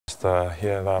just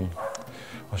here at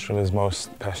Australia's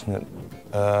most passionate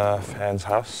fan's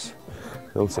house,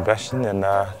 little Sebastian, and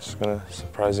just gonna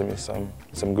surprise him with some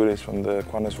goodies from the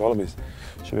Qantas Wallabies.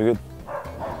 Should be good.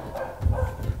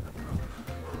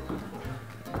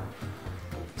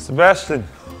 Sebastian!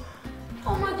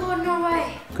 Oh my god, no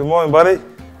way! Good morning, buddy.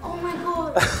 Oh my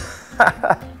god!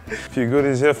 A few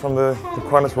goodies here from the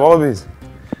Qantas Wallabies.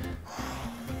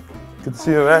 Good to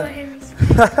see you, man.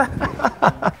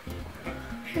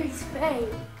 Henry Speight.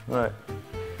 Right.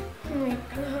 Oh my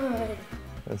god.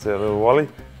 That's it, little Wally.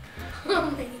 Oh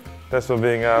my. That's for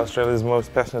being Australia's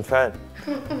most passionate fan.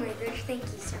 Oh my gosh, thank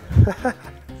you so much.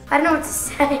 I don't know what to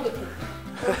say.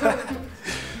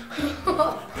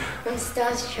 I'm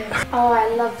starstruck. Oh,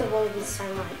 I love the Wallabies so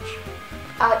much.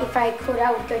 If I could,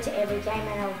 I would go to every game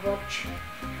and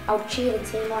I would cheer the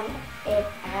team on. I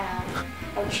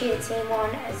would cheer the team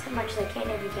on as much as I can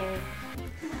every game.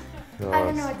 Oh, I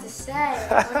don't know what to say.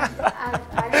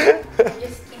 I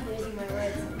just keep losing my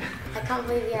words. I can't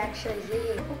believe you're actually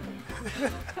here.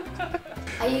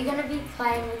 Are you going to be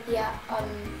playing with the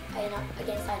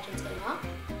against Argentina?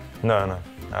 No.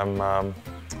 I'm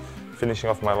finishing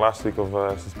off my last week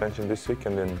of suspension this week,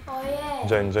 and then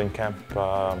join camp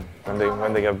when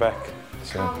they get back.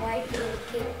 So. Can't wait for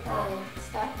you to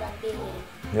start rugby again.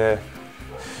 Yeah.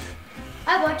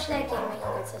 I watched that game when you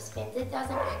got suspended. That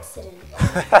was an accident.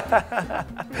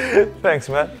 Thanks,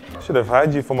 man. Should have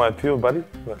hired you for my appeal, buddy.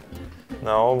 But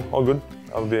no, all good.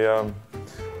 I'll be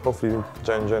hopefully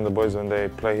join the boys when they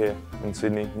play here in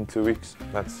Sydney in 2 weeks.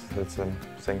 That's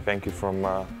saying thank you from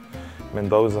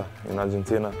Mendoza in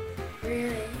Argentina.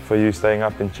 Really? For you staying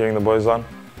up and cheering the boys on.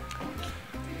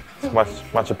 It's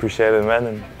much appreciated, man,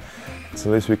 and it's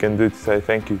the least we can do to say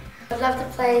thank you. I'd love to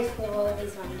play for the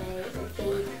Wallabies one day. It would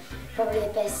be probably the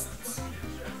best.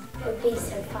 It would be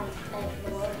so fun to play for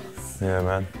the Wallabies. Yeah,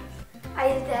 man. I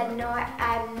had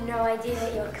no idea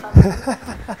that you were coming.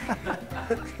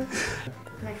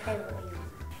 My favourite wing.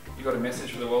 You got a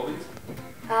message for the Wallabies?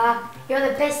 You're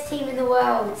the best team in the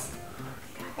world.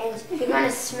 And you're going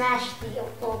to smash the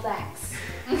All Blacks.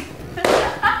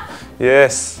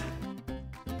 Yes.